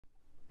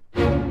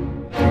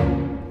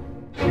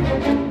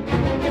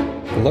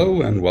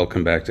Hello and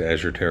welcome back to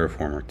Azure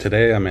Terraformer.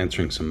 Today I'm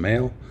answering some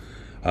mail.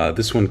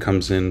 This one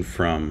comes in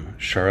from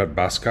Sharat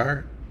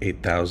Bhaskar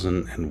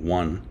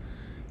 8001.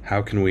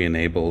 How can we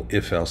enable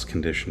if-else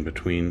condition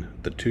between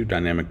the two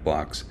dynamic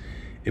blocks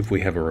if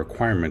we have a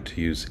requirement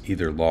to use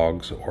either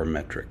logs or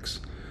metrics?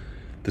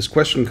 This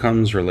question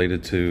comes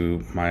related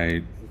to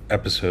my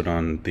episode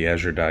on the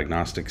Azure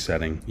Diagnostic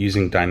Setting,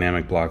 using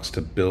dynamic blocks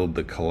to build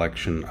the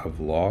collection of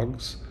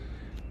logs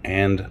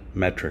and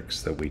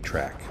metrics that we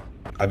track.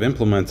 I've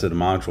implemented a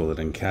module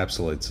that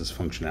encapsulates this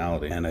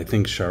functionality, and I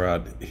think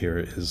Sharat here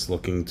is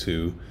looking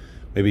to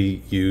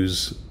maybe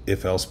use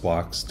if-else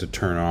blocks to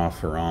turn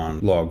off or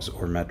on logs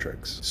or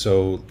metrics.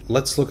 So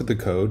let's look at the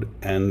code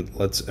and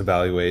let's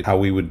evaluate how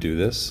we would do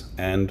this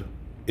and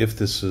if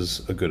this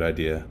is a good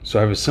idea. So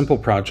I have a simple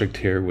project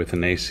here with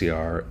an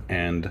ACR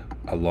and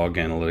a log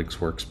analytics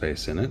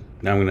workspace in it.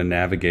 Now I'm going to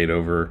navigate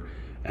over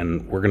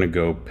and we're going to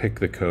go pick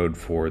the code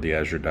for the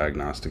Azure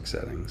Diagnostic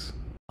Settings.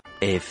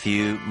 A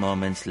few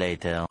moments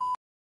later.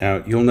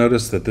 Now you'll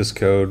notice that this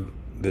code,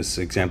 this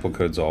example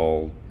code's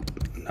all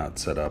not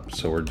set up,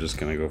 so we're just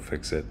going to go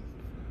fix it.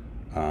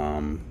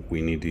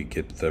 We need to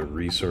get the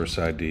resource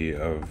ID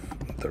of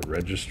the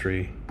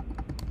registry.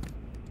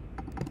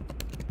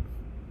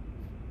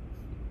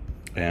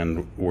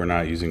 And we're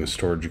not using a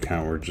storage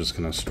account, we're just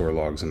going to store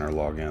logs in our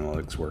log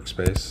analytics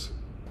workspace.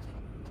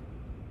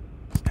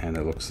 And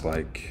it looks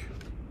like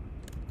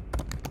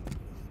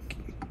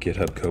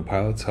GitHub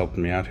Copilot's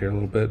helping me out here a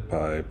little bit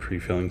by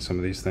pre-filling some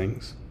of these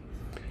things.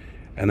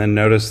 And then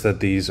notice that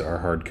these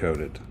are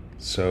hard-coded.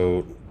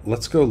 So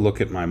let's go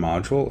look at my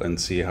module and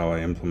see how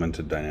I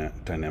implemented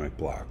dynamic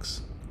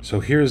blocks.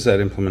 So here's that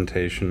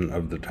implementation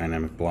of the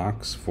dynamic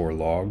blocks for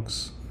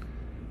logs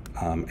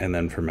and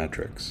then for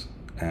metrics.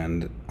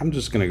 And I'm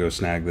just going to go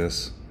snag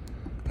this.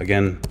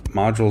 Again,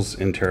 modules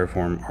in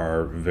Terraform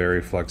are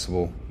very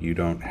flexible. You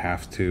don't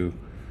have to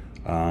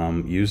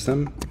use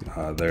them.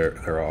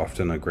 They're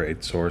often a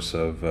great source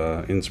of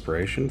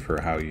inspiration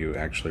for how you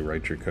actually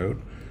write your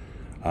code.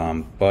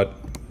 But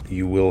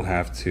you will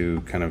have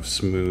to kind of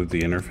smooth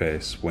the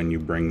interface when you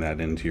bring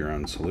that into your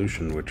own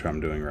solution, which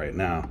I'm doing right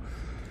now.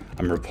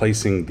 I'm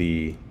replacing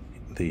the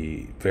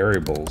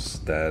variables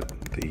that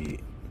the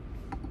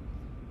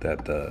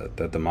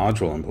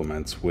module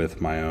implements with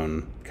my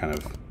own kind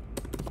of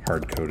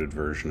hard-coded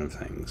version of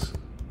things,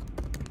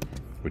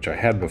 which I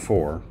had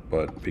before,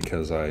 but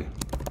because I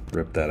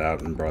ripped that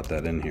out and brought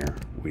that in here,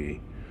 we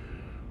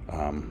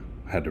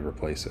had to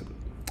replace it.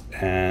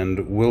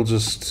 And we'll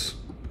just,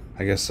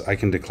 I guess I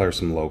can declare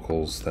some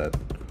locals that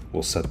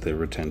will set the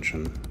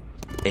retention.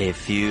 A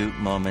few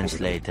moments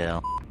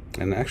later.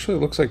 And actually it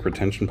looks like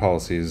retention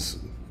policy is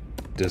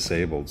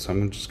disabled, so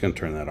I'm just going to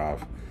turn that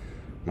off.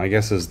 My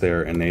guess is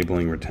they're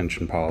enabling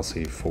retention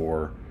policy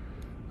for,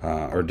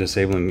 or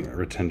disabling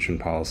retention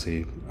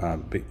policy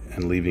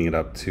and leaving it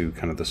up to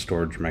kind of the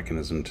storage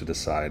mechanism to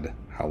decide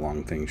how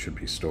long things should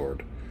be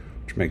stored,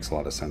 which makes a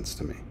lot of sense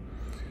to me.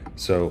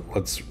 So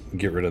let's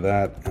get rid of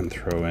that and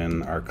throw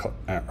in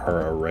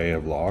our array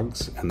of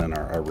logs and then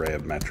our array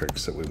of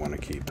metrics that we want to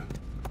keep.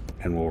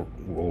 And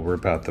we'll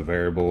rip out the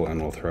variable and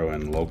we'll throw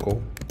in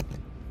local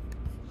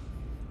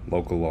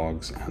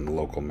logs and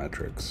local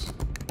metrics.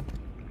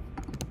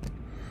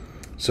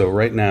 So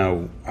right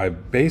now I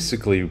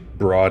basically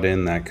brought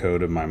in that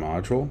code of my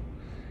module,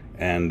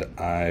 and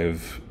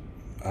I'm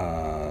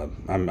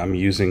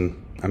using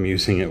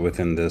it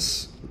within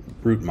this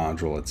root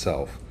module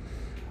itself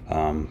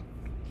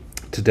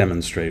to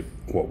demonstrate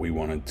what we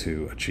wanted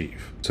to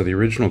achieve. So the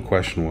original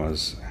question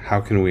was, how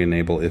can we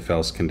enable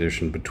if-else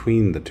condition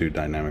between the two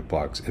dynamic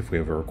blocks if we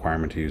have a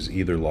requirement to use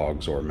either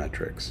logs or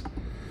metrics?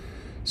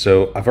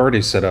 So I've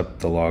already set up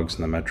the logs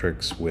and the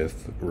metrics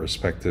with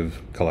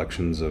respective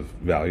collections of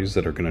values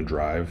that are going to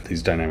drive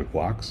these dynamic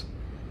blocks.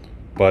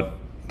 But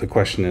the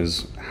question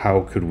is,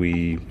 how could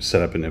we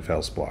set up an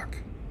if-else block?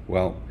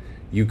 Well,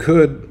 you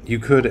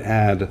could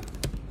add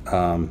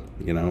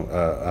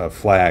a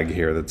flag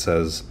here that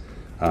says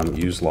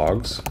use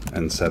logs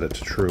and set it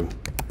to true.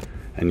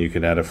 And you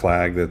could add a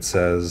flag that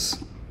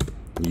says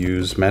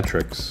use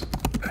metrics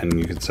and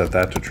you could set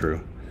that to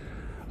true.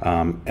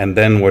 And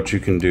then what you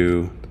can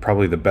do,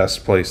 probably the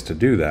best place to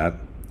do that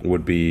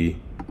would be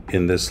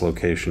in this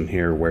location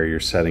here where you're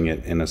setting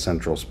it in a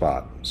central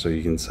spot. So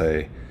you can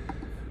say,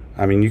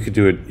 I mean, you could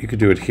do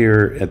it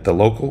here at the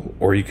local,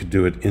 or you could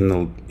do it in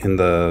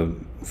the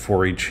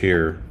for each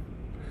here.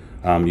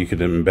 You could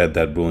embed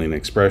that Boolean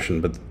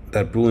expression, but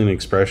that Boolean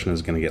expression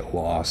is going to get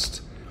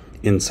lost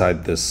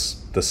inside the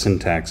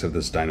syntax of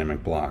this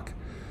dynamic block.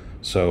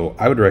 So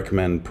I would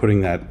recommend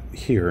putting that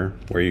here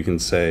where you can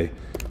say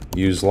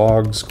use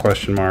logs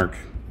question mark,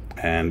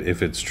 and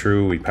if it's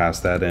true we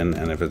pass that in,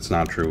 and if it's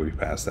not true we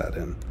pass that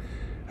in,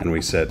 and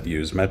we set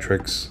use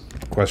metrics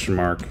question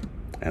mark,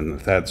 and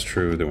if that's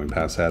true then we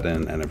pass that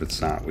in, and if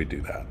it's not we do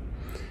that.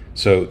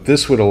 So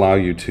this would allow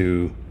you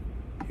to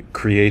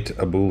create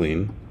a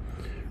Boolean,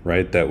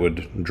 right, that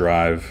would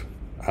drive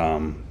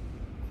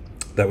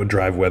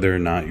whether or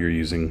not you're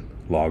using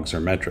logs or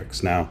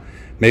metrics. Now,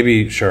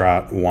 maybe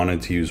Sharat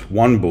wanted to use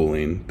one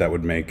Boolean that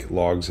would make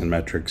logs and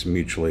metrics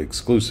mutually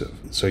exclusive.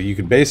 So you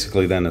could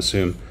basically then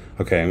assume,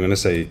 okay, I'm going to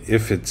say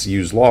if it's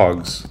use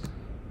logs,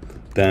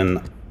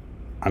 then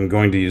I'm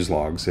going to use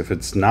logs. If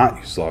it's not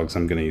use logs,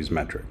 I'm going to use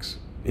metrics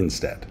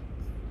instead.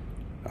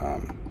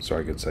 So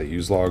I could say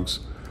use logs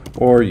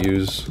or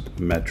use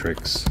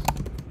metrics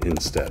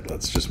instead.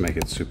 Let's just make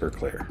it super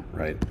clear,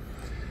 right?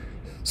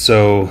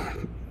 So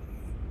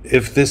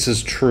if this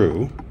is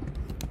true,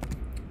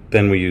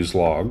 then we use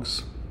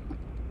logs.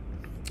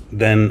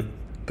 Then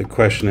the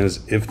question is,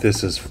 if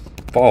this is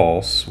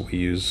false, we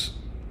use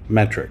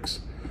metrics.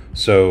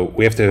 So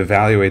we have to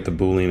evaluate the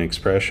Boolean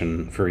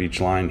expression for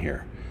each line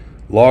here.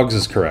 Logs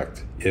is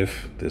correct.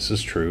 If this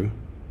is true,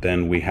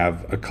 then we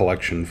have a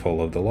collection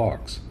full of the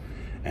logs.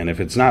 And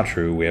if it's not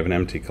true, we have an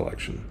empty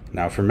collection.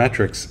 Now for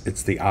metrics,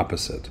 it's the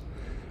opposite.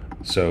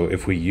 So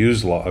if we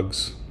use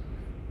logs,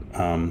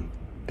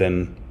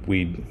 then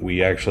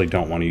we actually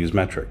don't want to use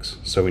metrics.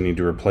 So we need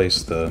to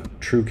replace the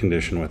true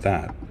condition with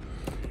that.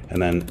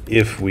 And then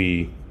if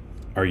we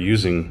are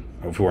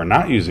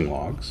not using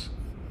logs,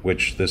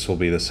 which this will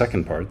be the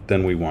second part,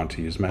 then we want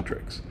to use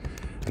metrics.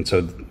 And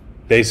so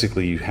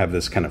basically you have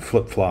this kind of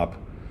flip-flop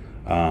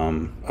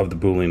of the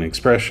Boolean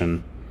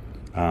expression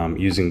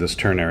using this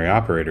ternary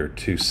operator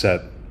to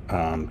set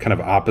kind of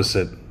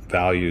opposite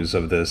values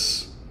of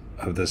this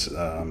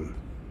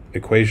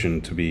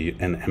equation to be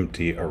an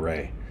empty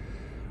array.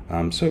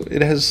 So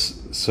it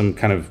has some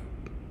kind of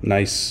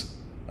nice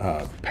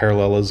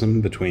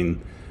parallelism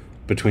between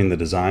the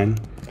design.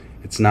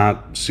 It's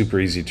not super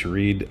easy to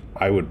read.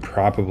 I would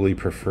probably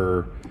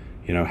prefer,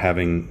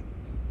 having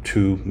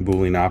two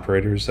Boolean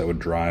operators that would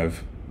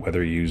drive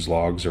whether you use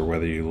logs or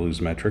whether you use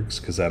metrics,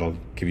 because that'll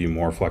give you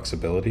more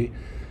flexibility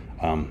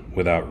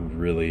without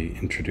really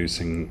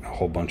introducing a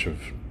whole bunch of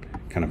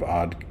kind of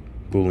odd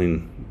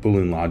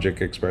Boolean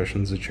logic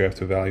expressions that you have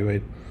to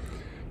evaluate.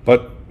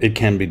 But it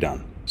can be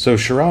done. So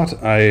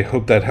Sharat, I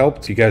hope that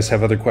helped. You guys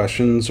have other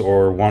questions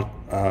or want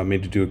me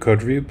to do a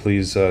code review,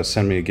 please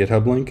send me a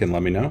GitHub link and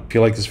let me know. If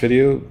you like this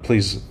video,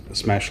 please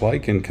smash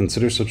like and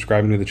consider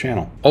subscribing to the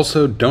channel.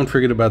 Also, don't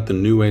forget about the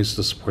new ways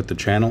to support the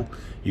channel.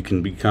 You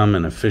can become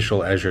an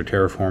official Azure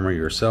Terraformer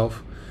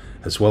yourself,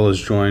 as well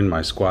as join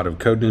my squad of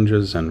code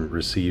ninjas and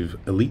receive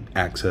elite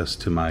access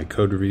to my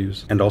code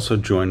reviews, and also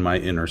join my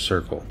inner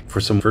circle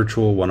for some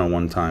virtual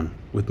one-on-one time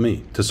with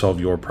me to solve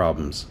your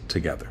problems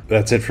together.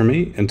 That's it for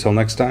me. Until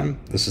next time,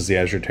 this is the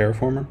Azure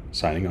Terraformer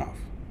signing off.